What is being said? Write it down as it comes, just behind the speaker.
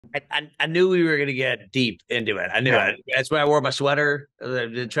I knew we were going to get deep into it. I knew Yeah. it. That's why I wore my sweater.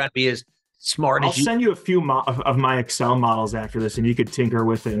 Trying to be as smart I'll as you. send you a few of my Excel models after this, and you could tinker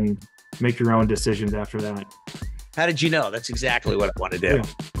with it and make your own decisions after that. How did you know? That's exactly what I want to do. Yeah.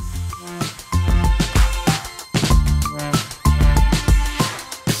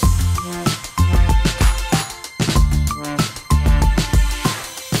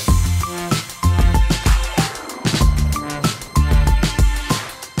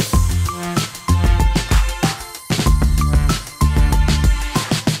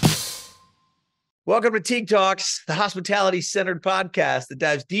 Welcome to Teague Talks, the hospitality-centered podcast that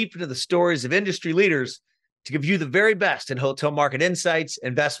dives deep into the stories of industry leaders to give you the very best in hotel market insights,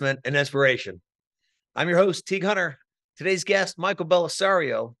 investment, and inspiration. I'm your host, Teague Hunter. Today's guest, Michael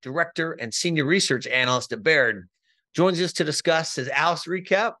Bellisario, Director and Senior Research Analyst at Baird, joins us to discuss his ALICE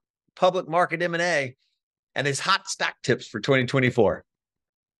recap, public market M&A, and his hot stock tips for 2024.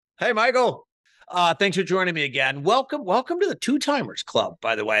 Hey, Michael. Thanks for joining me again. Welcome to the Two Timers Club,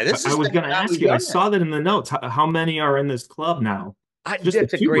 by the way. This I is was the going to ask you, I saw that in the notes. How many are in this club now? Just the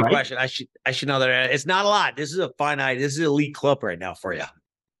That's a two, great right? question. I should know that. It's not a lot. This is an elite club right now for you.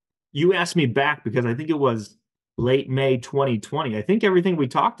 You asked me back because I think it was late May 2020. I think everything we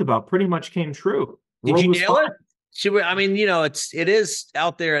talked about pretty much came true. Did World you was nail fine. it? It is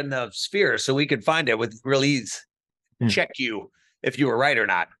out there in the sphere, so we could find it with real ease. Yeah. Check you if you were right or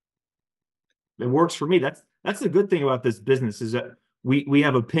not. It works for me. That's the good thing about this business is that we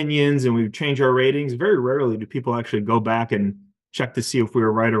have opinions and we change our ratings. Very rarely do people actually go back and check to see if we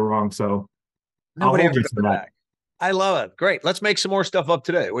were right or wrong. So I'll Nobody hold ever you goes to that. back. I love it. Great. Let's make some more stuff up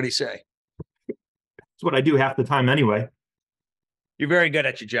today. What do you say? It's what I do half the time anyway. You're very good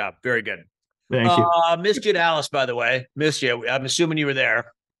at your job. Very good. Thank you. Missed you at Alice, by the way. Missed you. I'm assuming you were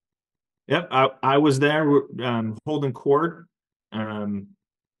there. Yep, I was there holding court.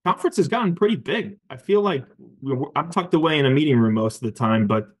 Conference has gotten pretty big. I feel like I'm tucked away in a meeting room most of the time,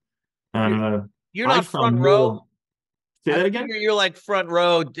 but You're I not found front more. row. Say that I again? figure you're like front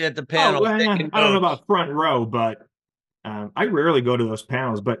row at the Oh, panel well, taking I don't know notes. about front row, but I rarely go to those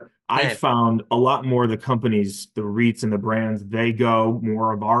panels. But I Man, found a lot more of the companies, the REITs and the brands, they go.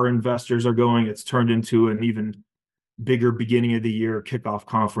 More of our investors are going. It's turned into an even bigger beginning of the year kickoff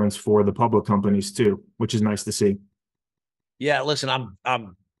conference for the public companies too, which is nice to see. yeah. Listen,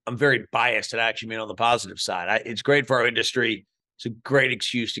 I'm very biased, and I actually mean on the positive side. It's great for our industry. It's a great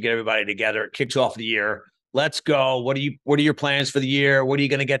excuse to get everybody together. It kicks off the year. Let's go. What are your plans for the year? What are you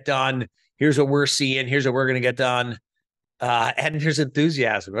going to get done? Here's what we're seeing. Here's what we're going to get done. And there's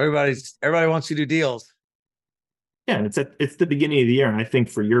enthusiasm. Everybody wants to do deals. Yeah, and it's the beginning of the year, and I think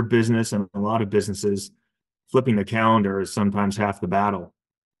for your business and a lot of businesses, flipping the calendar is sometimes half the battle.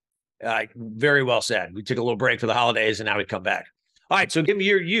 Very well said. We took a little break for the holidays, and now we come back. All right, so give me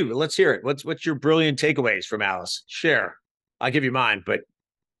you. Let's hear it. What's your brilliant takeaways from Alice? Share. I'll give you mine, but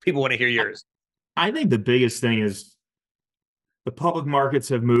people want to hear yours. I think the biggest thing is the public markets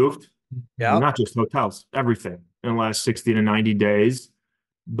have moved, Yeah. not just hotels, everything in the last 60 to 90 days.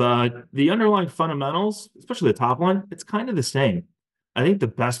 But the underlying fundamentals, especially the top line, it's kind of the same. I think the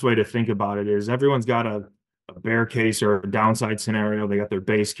best way to think about it is everyone's got a bear case or a downside scenario. They got their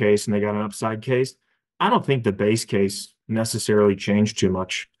base case and they got an upside case. I don't think the base case necessarily changed too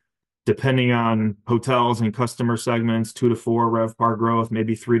much. Depending on hotels and customer segments, 2 to 4 RevPAR growth,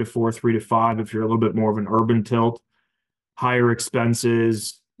 maybe 3 to 4, 3 to 5 if you're a little bit more of an urban tilt, higher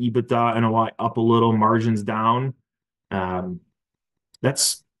expenses, EBITDA, NOI up a little, margins down.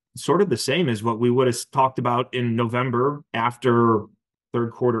 That's sort of the same as what we would have talked about in November after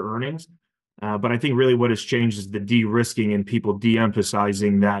third quarter earnings. But I think really what has changed is the de-risking and people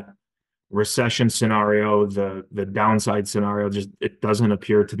de-emphasizing that recession scenario, the downside scenario, just it doesn't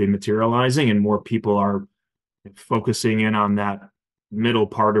appear to be materializing, and more people are focusing in on that middle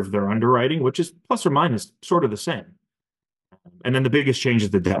part of their underwriting, which is plus or minus sort of the same. And then the biggest change is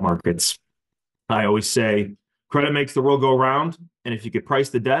the debt markets. I always say credit makes the world go round, and if you could price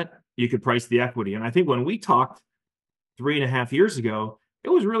the debt, you could price the equity. And I think when we talked 3.5 years ago, it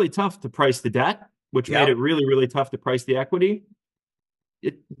was really tough to price the debt, which made it really, really tough to price the equity.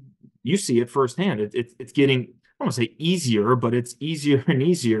 You see it firsthand. It's getting, I don't want to say easier, but it's easier and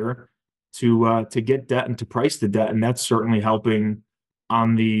easier to get debt and to price the debt, and that's certainly helping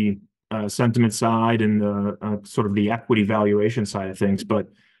on the sentiment side and the sort of the equity valuation side of things. But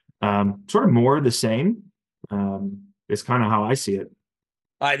sort of more of the same is kind of how I see it.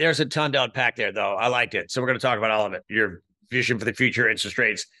 All right, there's a ton to unpack there, though. I liked it. So we're going to talk about all of it. Your vision for the future, interest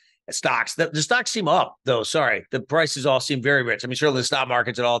rates, stocks. The stocks seem up, though. Sorry. The prices all seem very rich. I mean, certainly the stock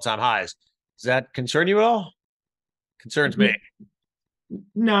market's at all-time highs. Does that concern you at all? Concerns me.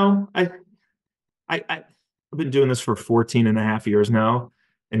 No, I've been doing this for 14 and a half years now.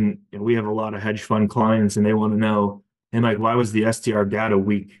 And we have a lot of hedge fund clients and they want to know, and like, why was the STR data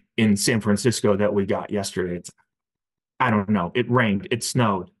weak in San Francisco that we got yesterday? I don't know. It rained, it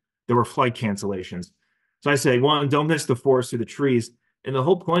snowed, there were flight cancellations. So I say, one, don't miss the forest through the trees. And the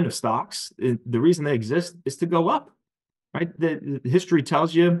whole point of stocks, the reason they exist is to go up, right? The history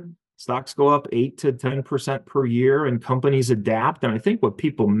tells you stocks go up 8 to 10% per year and companies adapt. And I think what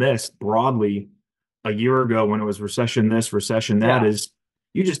people missed broadly a year ago when it was recession this, recession that, Yeah. is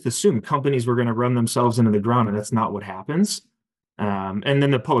you just assumed companies were going to run themselves into the ground, and that's not what happens. And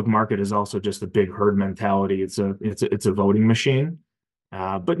then the public market is also just a big herd mentality. It's a voting machine.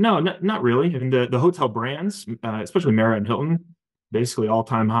 But no, not really. I mean, the hotel brands, especially Marriott and Hilton, basically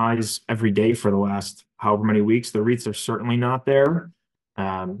all-time highs every day for the last however many weeks. The REITs are certainly not there.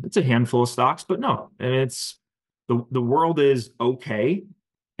 It's a handful of stocks, but no, and it's the world is okay,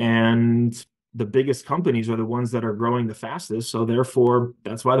 and the biggest companies are the ones that are growing the fastest. So therefore,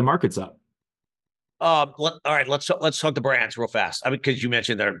 that's why the market's up. All right, let's talk the brands real fast. I mean, because you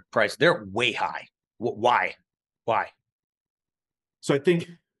mentioned their price, they're way high. Why? Why? So I think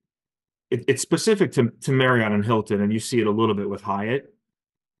it's specific to Marriott and Hilton, and you see it a little bit with Hyatt.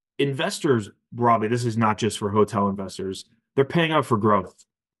 Investors broadly, this is not just for hotel investors, they're paying out for growth,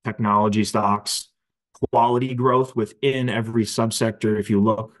 technology stocks, quality growth within every subsector. If you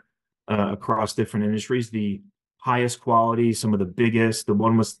look across different industries, the highest quality, some of the biggest, the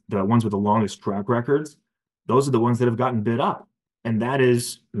ones with the longest track records, those are the ones that have gotten bid up. And that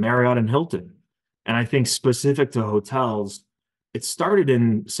is Marriott and Hilton. And I think specific to hotels, it started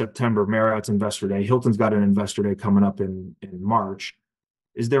in September, Marriott's Investor Day. Hilton's got an Investor Day coming up in March.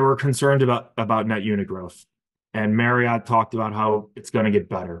 Is there were concerns about net unit growth. And Marriott talked about how it's going to get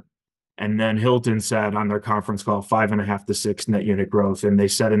better. And then Hilton said on their conference call, 5.5 to 6 net unit growth. And they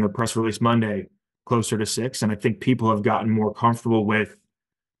said in the press release Monday, closer to 6. And I think people have gotten more comfortable with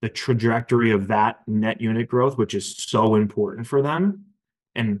the trajectory of that net unit growth, which is so important for them.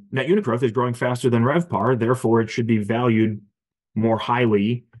 And net unit growth is growing faster than RevPAR. Therefore, it should be valued more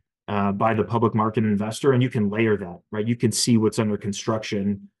highly by the public market investor. And you can layer that, right? You can see what's under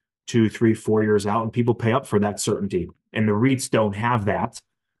construction 2, 3, 4 years out, and people pay up for that certainty. And the REITs don't have that.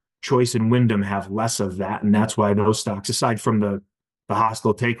 Choice and Wyndham have less of that. And that's why those stocks, aside from the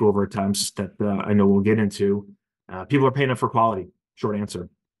hostile takeover attempts that I know we'll get into, people are paying up for quality. Short answer.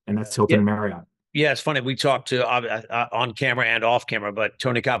 And that's Hilton and Marriott. Yeah, it's funny. We talked to on camera and off camera, but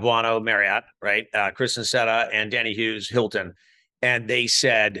Tony Capuano, Marriott, right? Kristen Seta and Danny Hughes, Hilton, and they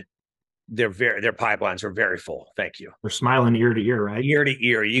said their pipelines are very full. Thank you. They're smiling ear to ear, right? Ear to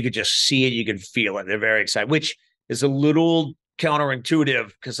ear, you could just see it, you can feel it. They're very excited, which is a little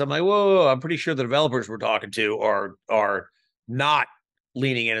counterintuitive because I'm like, whoa, I'm pretty sure the developers we're talking to are not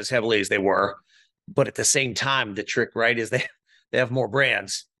leaning in as heavily as they were, but at the same time, the trick, right, is they have more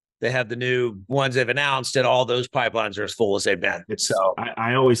brands. They have the new ones they've announced, and all those pipelines are as full as they've been. So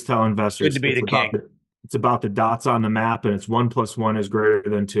I always tell investors good to be the king. It's about the dots on the map, and it's 1 + 1 is greater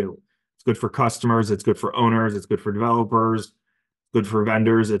than 2. It's good for customers. It's good for owners. It's good for developers. Good for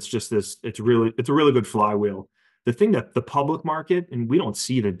vendors. It's just this. It's a really good flywheel. The thing that the public market, and we don't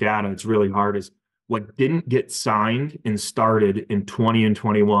see the data, it's really hard, is what didn't get signed and started in 20 and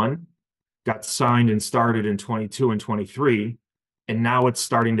 21 got signed and started in 22 and 23. And now it's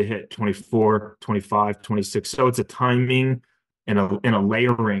starting to hit 24, 25, 26. So it's a timing and a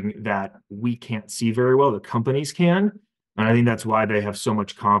layering that we can't see very well. The companies can. And I think that's why they have so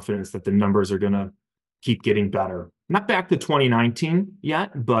much confidence that the numbers are going to keep getting better. Not back to 2019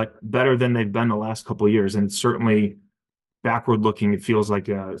 yet, but better than they've been the last couple of years. And it's certainly backward looking. It feels like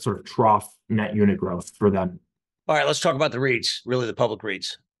a sort of trough net unit growth for them. All right, let's talk about the REITs, really the public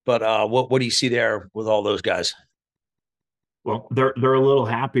REITs. But what do you see there with all those guys? Well, they're a little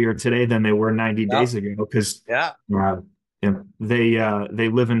happier today than they were 90 days ago because they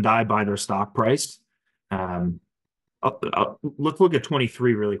live and die by their stock price. Let's look at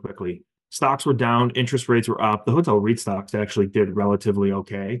 23 really quickly. Stocks were down, interest rates were up. The hotel REIT stocks actually did relatively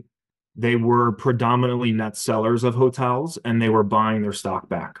okay. They were predominantly net sellers of hotels, and they were buying their stock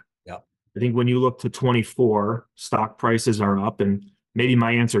back. Yeah. I think when you look to 24, stock prices are up, and maybe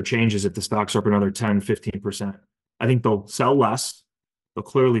my answer changes if the stocks are up another 10, 15%. I think they'll sell less. They'll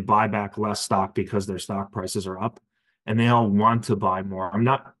clearly buy back less stock because their stock prices are up, and they all want to buy more. I'm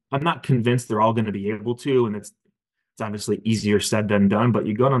not convinced they're all going to be able to, and it's obviously easier said than done. But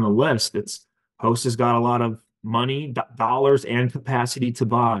you go on the list, Host has got a lot of money, dollars, and capacity to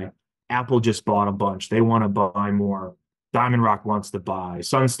buy. Apple just bought a bunch. They want to buy more. Diamond Rock wants to buy.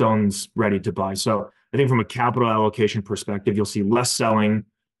 Sunstone's ready to buy. So I think from a capital allocation perspective, you'll see less selling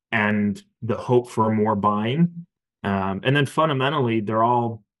and the hope for more buying. And then fundamentally, they're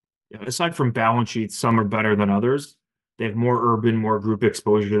all, aside from balance sheets, some are better than others. They have more urban, more group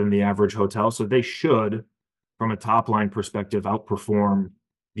exposure than the average hotel. So they should, from a top line perspective, outperform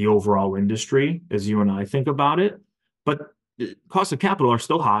the overall industry as you and I think about it. But cost of capital are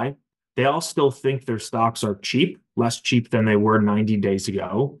still high. They all still think their stocks are cheap, less cheap than they were 90 days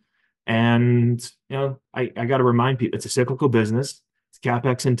ago. And, I got to remind people, it's a cyclical business. It's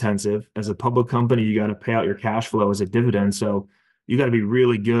CapEx intensive. As a public company, you got to pay out your cash flow as a dividend. So you got to be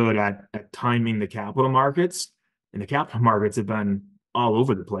really good at timing the capital markets. And the capital markets have been all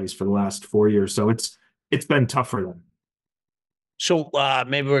over the place for the last 4 years. So it's been tough for them. So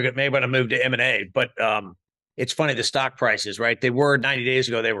maybe we're going to move to M&A, but it's funny, the stock prices, right? They were 90 days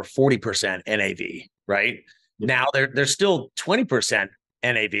ago, they were 40% NAV, right? Yeah. Now they're still 20%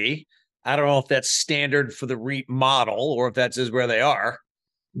 NAV. I don't know if that's standard for the REIT model or if that's just where they are.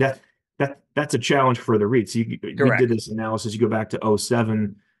 That's a challenge for the REITs. We did this analysis. You go back to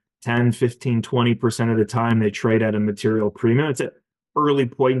 2007, 10, 15, 20% of the time they trade at a material premium. It's at early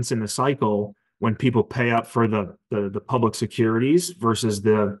points in the cycle when people pay up for the public securities versus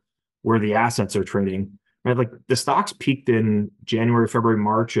where the assets are trading. Right? Like the stocks peaked in January, February,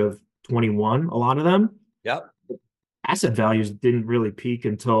 March of 21, a lot of them. Yep. Asset values didn't really peak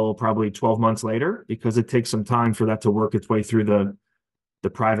until probably 12 months later because it takes some time for that to work its way through the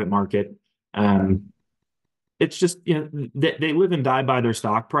private market. It's just, they live and die by their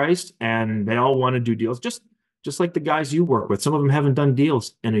stock price, and they all want to do deals, just like the guys you work with. Some of them haven't done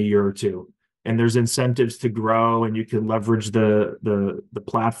deals in a year or two, and there's incentives to grow, and you can leverage the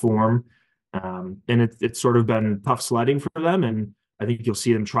platform. And it's sort of been tough sledding for them, and I think you'll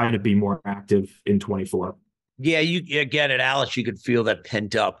see them trying to be more active in 24. Yeah, you get it, Alice. You could feel that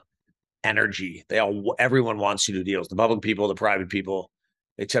pent up energy. Everyone wants to do deals. The public people, the private people,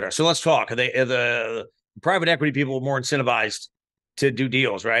 et cetera. So let's talk. Are the private equity people more incentivized to do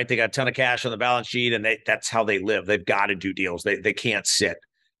deals, right? They got a ton of cash on the balance sheet, and that's how they live. They've got to do deals. They can't sit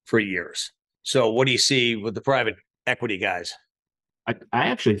for years. So what do you see with the private equity guys? I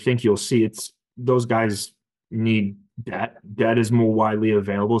actually think you'll see those guys need debt. Debt is more widely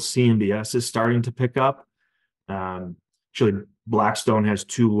available. CMBS is starting to pick up. Actually, Blackstone has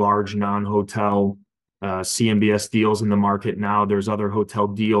 2 large non-hotel CMBS deals in the market now. There's other hotel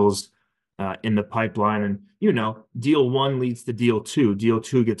deals in the pipeline, and deal 1 leads to deal 2. Deal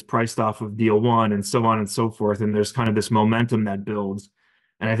 2 gets priced off of deal 1, and so on and so forth. And there's kind of this momentum that builds.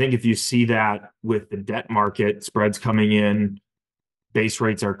 And I think if you see that with the debt market, spreads coming in, base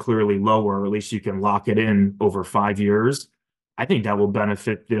rates are clearly lower, or at least you can lock it in over 5 years. I think that will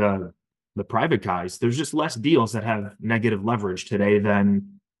benefit the private guys. There's just less deals that have negative leverage today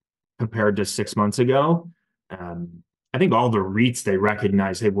than compared to 6 months ago. I think all the REITs, they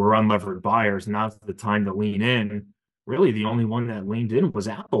recognize, hey, we're unlevered buyers. Now's the time to lean in. Really, the only one that leaned in was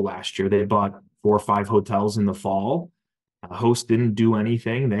Apple last year. They bought 4 or 5 hotels in the fall. Host didn't do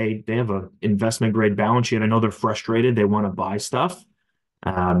anything. They have an investment grade balance sheet. I know they're frustrated. They want to buy stuff.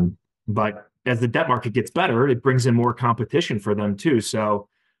 But as the debt market gets better, it brings in more competition for them too. So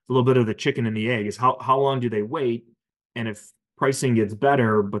a little bit of the chicken and the egg is how long do they wait? And if pricing gets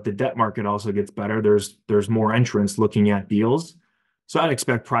better, but the debt market also gets better, there's more entrants looking at deals. So I'd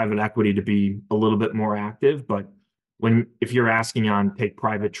expect private equity to be a little bit more active. But if you're asking on take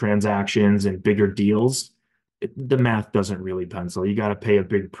private transactions and bigger deals, the math doesn't really pencil. You got to pay a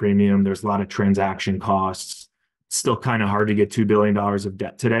big premium. There's a lot of transaction costs. It's still kind of hard to get $2 billion of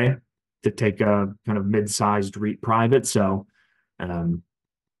debt today to take a kind of mid-sized REIT private. So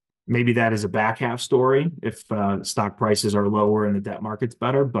maybe that is a back half story if stock prices are lower and the debt market's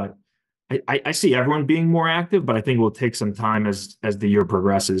better. But I see everyone being more active, but I think it will take some time as the year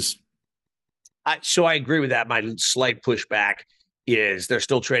progresses. So I agree with that. My slight pushback is they're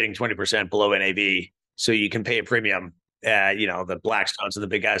still trading 20% below NAV. So you can pay a premium. The Blackstones and the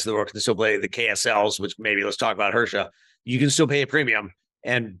big guys that work can still play the KSLs, which maybe let's talk about Hersha. You can still pay a premium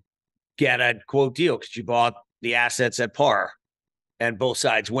and get a quote deal because you bought the assets at par and both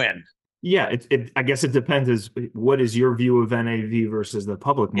sides win. Yeah, I guess it depends. What is your view of NAV versus the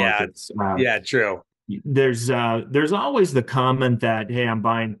public markets? Yeah, true. There's always the comment that, hey, I'm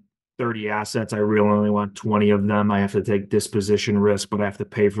buying 30 assets. I really only want 20 of them. I have to take disposition risk, but I have to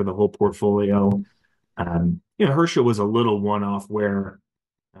pay for the whole portfolio. Hersha was a little one-off where,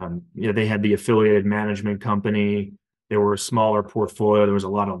 they had the affiliated management company. They were a smaller portfolio. There was a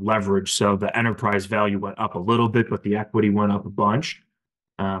lot of leverage. So the enterprise value went up a little bit, but the equity went up a bunch.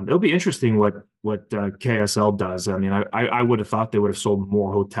 It'll be interesting what KSL does. I mean, I would have thought they would have sold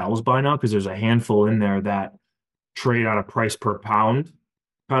more hotels by now because there's a handful in there that trade on a price per pound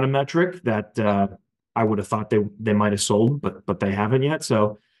kind of metric that I would have thought they might have sold, but they haven't yet.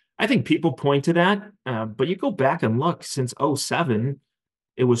 So I think people point to that. But you go back and look since '07,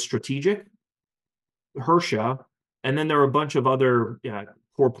 it was Strategic, Hersha, and then there were a bunch of other. Yeah,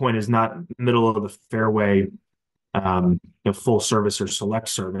 Core Point is not middle of the fairway, full service or select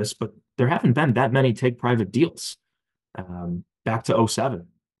service, but there haven't been that many take private deals back to '07.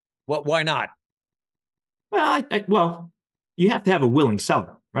 What? Why not? Well, you have to have a willing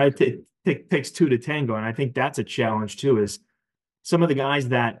seller, right? It takes two to tango, and I think that's a challenge too. Is some of the guys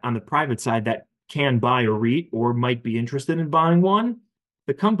that on the private side that can buy a REIT or might be interested in buying one,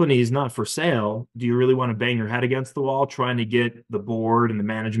 the company is not for sale. Do you really want to bang your head against the wall trying to get the board and the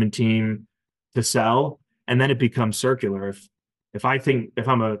management team to sell? And then it becomes circular. If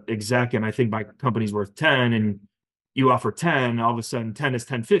I'm a exec and I think my company's worth 10 and you offer 10, all of a sudden 10 is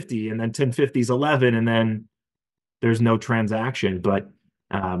 1050 and then 1050 is 11 and then there's no transaction. But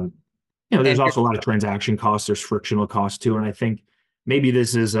there's also a lot of transaction costs. There's frictional costs too. And I think maybe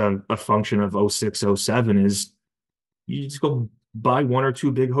this is a function of '06, '07 is you just go buy one or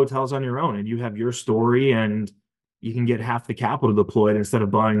two big hotels on your own and you have your story and you can get half the capital deployed instead of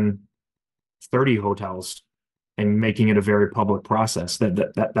buying 30 hotels and making it a very public process.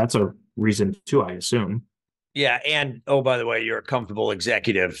 That's a reason too, I assume. Yeah, and oh, by the way, you're a comfortable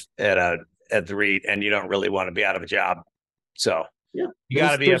executive at the REIT, and you don't really want to be out of a job. So yeah, you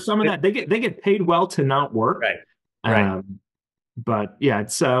got to be some of that. They get paid well to not work, right? Right. But yeah,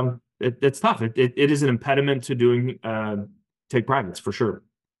 it's tough. It is an impediment to doing take privates for sure.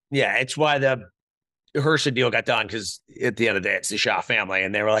 Yeah, it's why the Hersha deal got done because at the end of the day, it's the Shaw family,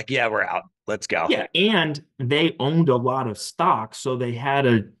 and they were like, "Yeah, we're out. Let's go." Yeah, and they owned a lot of stock, so they had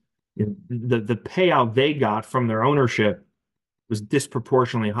the payout they got from their ownership was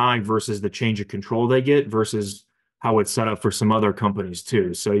disproportionately high versus the change of control they get versus how it's set up for some other companies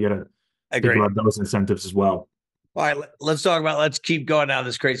too. So you got to think about those incentives as well. All right, let's keep going down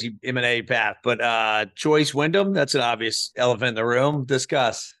this crazy M&A path. But Choice Wyndham, that's an obvious elephant in the room.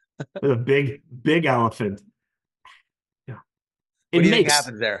 Discuss. A big elephant. Yeah. What do you think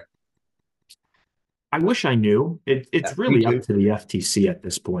happens there? I wish I knew. It's really up to the FTC at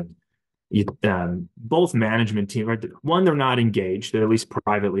this point. Both management team, right? One, they're not engaged. At least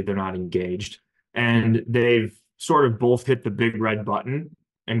privately, they're not engaged, and they've sort of both hit the big red button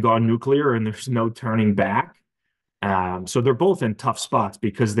and gone nuclear, and there's no turning back. So they're both in tough spots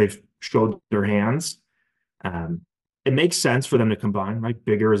because they've showed their hands. It makes sense for them to combine, right?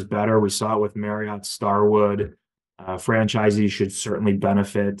 Bigger is better. We saw it with Marriott, Starwood. Franchisees should certainly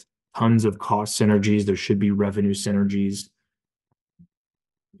benefit. Tons of cost synergies. There should be revenue synergies.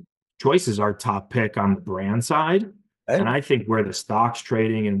 Choice is our top pick on the brand side. And I think where the stock's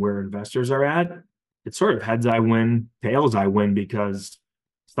trading and where investors are at, it's sort of heads I win, tails I win, because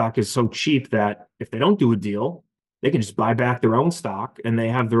stock is so cheap that if they don't do a deal, they can just buy back their own stock and they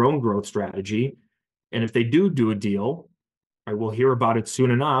have their own growth strategy. And if they do a deal, I will hear about it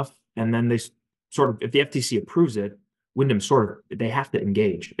soon enough. And then they sort of, if the FTC approves it, Wyndham they have to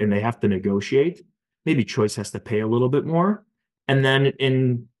engage and they have to negotiate. Maybe Choice has to pay a little bit more. And then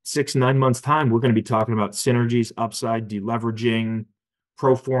in 6-9 months time, we're going to be talking about synergies, upside, deleveraging,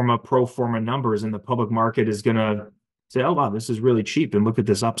 pro forma numbers. And the public market is going to say, oh, wow, this is really cheap. And look at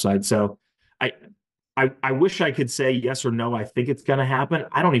this upside. So I wish I could say yes or no. I think it's going to happen.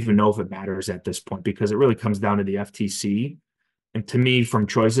 I don't even know if it matters at this point because it really comes down to the FTC. And to me, from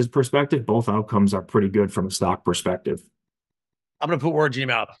Choice's perspective, both outcomes are pretty good from a stock perspective. I'm going to put words in your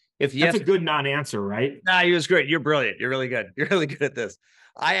mouth. That's a good non-answer, right? Nah, he was great. You're brilliant. You're really good. You're really good at this.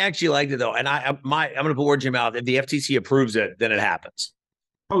 I actually liked it though. And I'm going to put words in your mouth. If the FTC approves it, then it happens.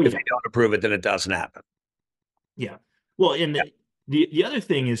 Oh, yeah. If they don't approve it, then it doesn't happen. Yeah. Well, and the other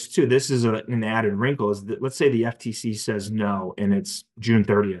thing is too, this is an added wrinkle is that let's say the FTC says no, and it's June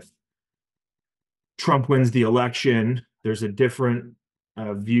 30th. Trump wins the election. There's a different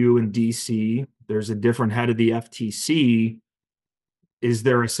view in DC. There's a different head of the FTC. Is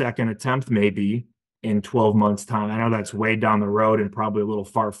there a second attempt maybe in 12 months' time? I know that's way down the road and probably a little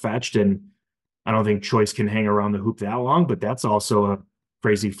far-fetched, and I don't think Choice can hang around the hoop that long, but that's also a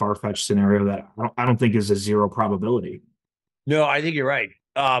crazy far-fetched scenario that I don't think is a zero probability. No, I think you're right.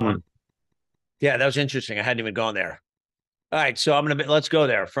 Yeah, that was interesting. I hadn't even gone there. All right, so let's go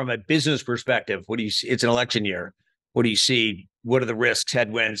there. From a business perspective, what do you see? It's an election year. What do you see? What are the risks,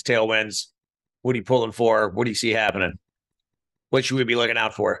 headwinds, tailwinds? What are you pulling for? What do you see happening? What should we be looking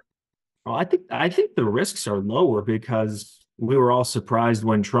out for? Well, I think the risks are lower because we were all surprised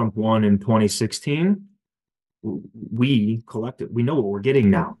when Trump won in 2016. We know what we're getting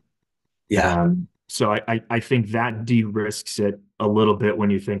now. Yeah. So I think that de-risks it a little bit when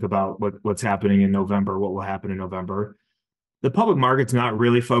you think about what's happening in November, what will happen in November. The public market's not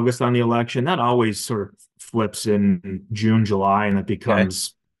really focused on the election. That always sort of flips in June, July, and it Okay.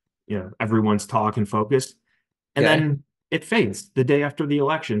 becomes, everyone's talk and focus. And Okay. then it fades the day after the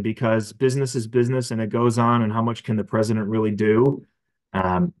election because business is business and it goes on. And how much can the president really do?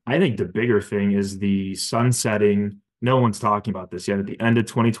 I think the bigger thing is the sunsetting. No one's talking about this yet. At the end of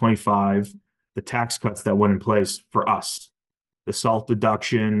 2025, the tax cuts that went in place for us, the SALT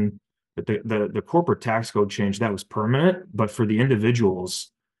deduction, the corporate tax code change that was permanent, but for the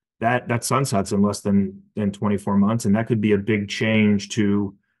individuals, that sunsets in less than 24 months, and that could be a big change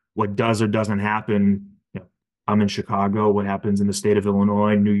to what does or doesn't happen. I'm in Chicago. What happens in the state of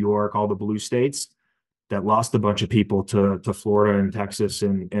Illinois, New York, all the blue states that lost a bunch of people to Florida and Texas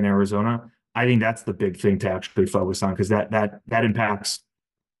and Arizona. I think that's the big thing to actually focus on because that impacts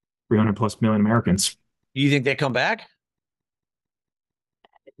 300 plus million Americans. You think they come back?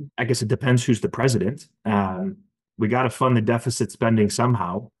 I guess it depends who's the president. We got to fund the deficit spending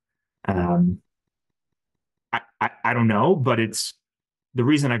somehow. I don't know, but it's the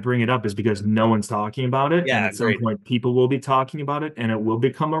reason I bring it up is because no one's talking about it. And Yeah, at some great. point, people will be talking about it and it will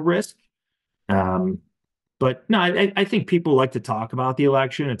become a risk. But no, I think people like to talk about the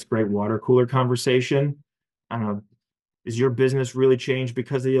election. It's a great water cooler conversation. I don't know. Is your business really changed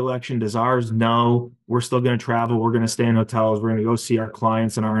because of the election? Does ours? No. We're still going to travel. We're going to stay in hotels. We're going to go see our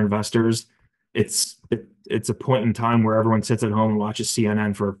clients and our investors. It's a point in time where everyone sits at home and watches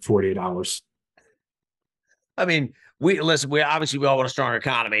CNN for 48 hours. I mean, we obviously we all want a stronger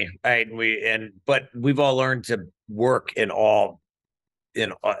economy, right? But we've all learned to work again,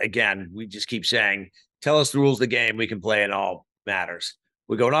 we just keep saying, tell us the rules of the game. We can play in all matters.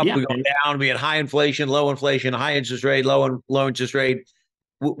 We're going up, we're going down, we had high inflation, high interest rate, low interest rate.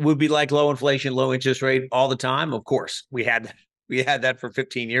 Would be like low inflation, low interest rate all the time. Of course, we had that for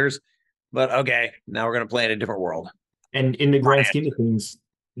 15 years, but okay, now we're going to play in a different world. And in the grand scheme of things,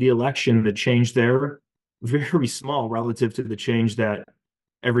 the election, the change there, very small relative to the change that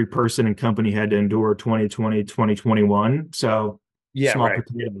every person and company had to endure 2020, 2021. So yeah, small right.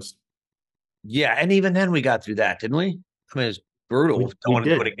 potatoes. Yeah, and even then we got through that, didn't we? I mean, it's brutal. Don't want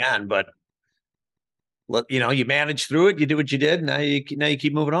to do it again, but you managed through it. You did what you did. Now you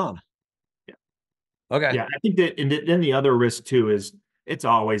keep moving on. Yeah. Okay. Yeah, I think that, and then the other risk too is it's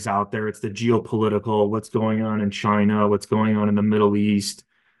always out there. It's the geopolitical, what's going on in China, what's going on in the Middle East.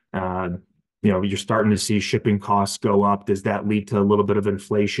 You're starting to see shipping costs go up. Does that lead to a little bit of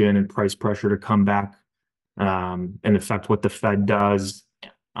inflation and price pressure to come back and affect what the Fed does?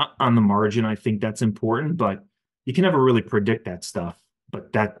 On the margin, I think that's important, but you can never really predict that stuff.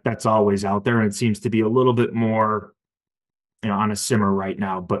 But that's always out there, and it seems to be a little bit more, on a simmer right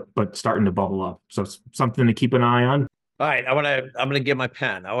now, but starting to bubble up. So it's something to keep an eye on. All right, I'm gonna get my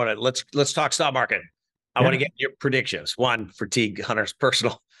pen. Let's talk stock market. I want to get your predictions. One for Teague Hunter's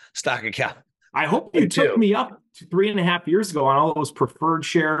personal stock account. I hope you took me up 3.5 years ago on all those preferred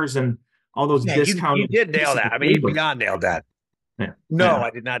shares and all those discounted. You did nail that. I mean, you beyond nailed that. Yeah. No,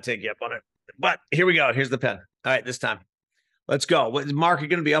 I did not take you up on it. But here we go. Here's the pen. All right, this time. Let's go. Is market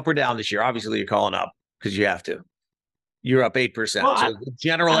going to be up or down this year? Obviously, you're calling up because you have to. You're up 8%. Well, so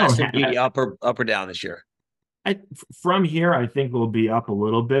general S&P up or down this year? From here, I think we'll be up a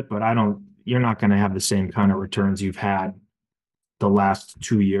little bit, but you're not going to have the same kind of returns you've had the last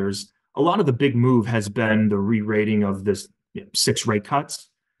 2 years. A lot of the big move has been the re-rating of this 6 rate cuts.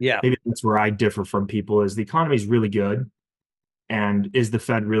 Yeah. Maybe that's where I differ from people is the economy is really good. And is the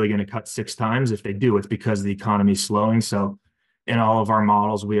Fed really going to cut 6 times? If they do, it's because the economy is slowing. So in all of our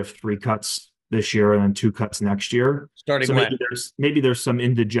models, we have 3 cuts this year and then 2 cuts next year. Starting so maybe there's some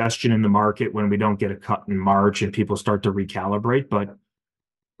indigestion in the market when we don't get a cut in March and people start to recalibrate, but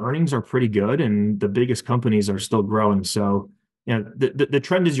earnings are pretty good and the biggest companies are still growing. So the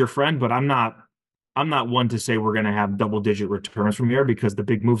trend is your friend, but I'm not one to say we're going to have double-digit returns from here because the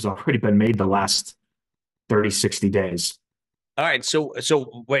big moves already been made the last 30, 60 days. All right. So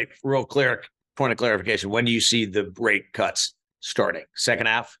wait, real clear point of clarification. When do you see the rate cuts starting? Second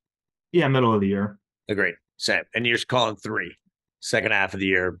half? Yeah, middle of the year. Agreed. Same. And you're calling 3, second half of the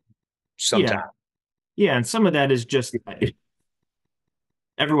year sometime. Yeah, and some of that is just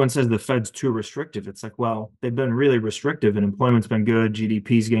everyone says the Fed's too restrictive. It's like, well, they've been really restrictive and employment's been good,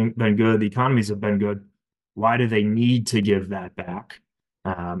 GDP's been good, the economies have been good. Why do they need to give that back?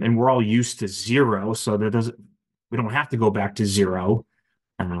 And we're all used to 0, so we don't have to go back to 0.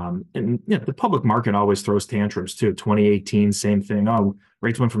 And the public market always throws tantrums too. 2018, same thing. Oh,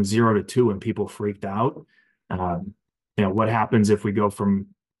 rates went from 0 to 2 and people freaked out. What happens if we go from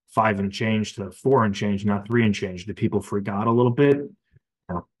 5 and change to 4 and change, not 3 and change? Do people freak out a little bit?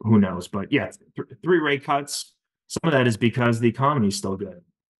 Who knows? But yeah, 3 rate cuts. Some of that is because the economy is still good.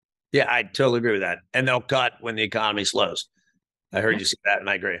 Yeah, I totally agree with that. And they'll cut when the economy slows. I heard you say that, and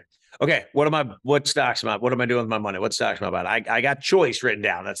I agree. Okay, what stocks am I? What am I doing with my money? What stocks am I about? I got Choice written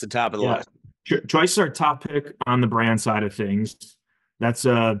down. That's the top of the list. Choice is our top pick on the brand side of things. That's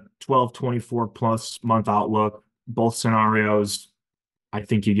a 12, 24 plus month outlook. Both scenarios, I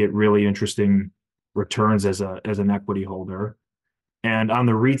think you get really interesting returns as an equity holder. And on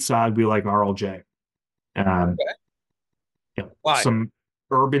the REIT side, we like RLJ. Some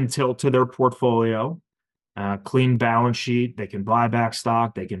urban tilt to their portfolio. Clean balance sheet. They can buy back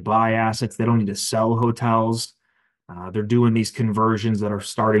stock. They can buy assets. They don't need to sell hotels. They're doing these conversions that are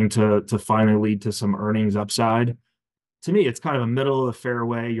starting to finally lead to some earnings upside. To me, it's kind of a middle of the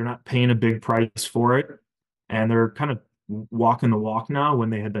fairway. You're not paying a big price for it. And they're kind of walking the walk now when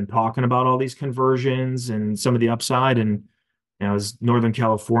they had been talking about all these conversions and some of the upside. And as Northern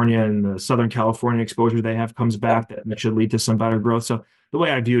California and the Southern California exposure they have comes back, that should lead to some better growth. So the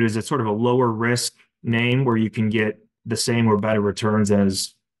way I view it is it's sort of a lower risk name where you can get the same or better returns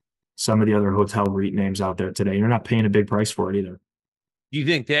as some of the other hotel REIT names out there today. You're not paying a big price for it either. Do you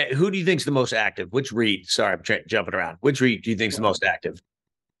think who do you think is the most active? Which REIT? Sorry, I'm jumping around. Which REIT do you think is the most active?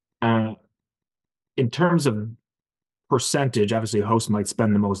 In terms of percentage, obviously Host might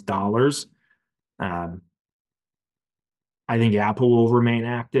spend the most dollars. I think Apple will remain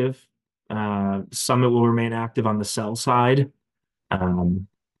active. Summit will remain active on the sell side. And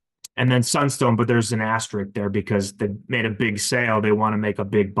then Sunstone, but there's an asterisk there because they made a big sale. They want to make a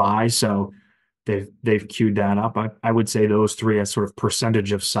big buy. So they've queued that up. I would say those 3 as sort of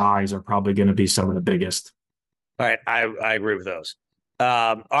percentage of size are probably going to be some of the biggest. All right. I agree with those.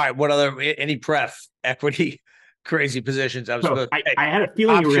 All right. What other, any pref equity crazy positions? I had a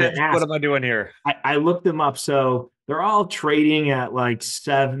feeling you were going to ask. What am I doing here? I looked them up. So they're all trading at like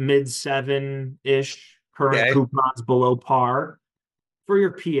mid 7-ish current coupons below par. For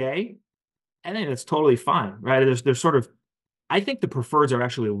your PA, I think that's totally fine, right? There's sort of, I think the preferreds are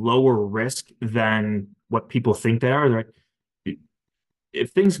actually lower risk than what people think they are. Right?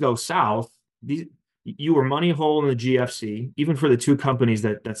 If things go south, you were money whole in the GFC, even for the 2 companies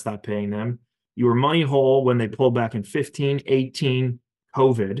that stopped paying them. You were money whole when they pulled back in 15, 18,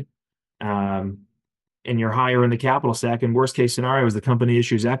 COVID, and you're higher in the capital stack. And worst case scenario is the company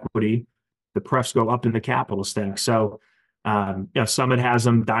issues equity, the prefs go up in the capital stack. So Summit has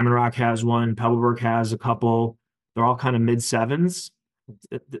them, Diamond Rock has one, Pebblebrook has a couple. They're all kind of mid 7s.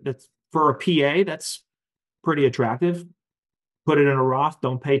 That's for a PA, that's pretty attractive. Put it in a Roth,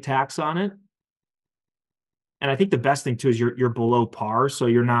 don't pay tax on it. And I think the best thing too is you're below par, so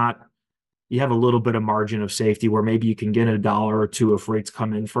you have a little bit of margin of safety where maybe you can get $1 or $2 if rates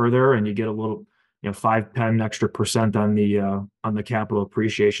come in further, and you get a little, 5-10 extra % on the capital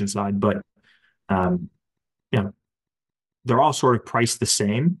appreciation side. But they're all sort of priced the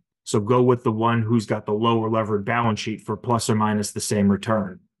same. So go with the one who's got the lower levered balance sheet for plus or minus the same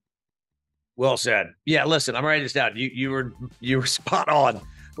return. Well said. Yeah, listen, I'm writing this down. You were spot on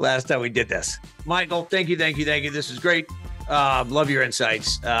last time we did this. Michael, thank you. This is great. Love your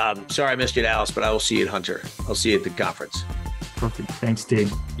insights. Sorry I missed you at Alice, but I will see you at Hunter. I'll see you at the conference. Perfect. Thanks, Teague.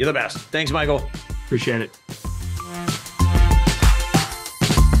 You're the best. Thanks, Michael. Appreciate it.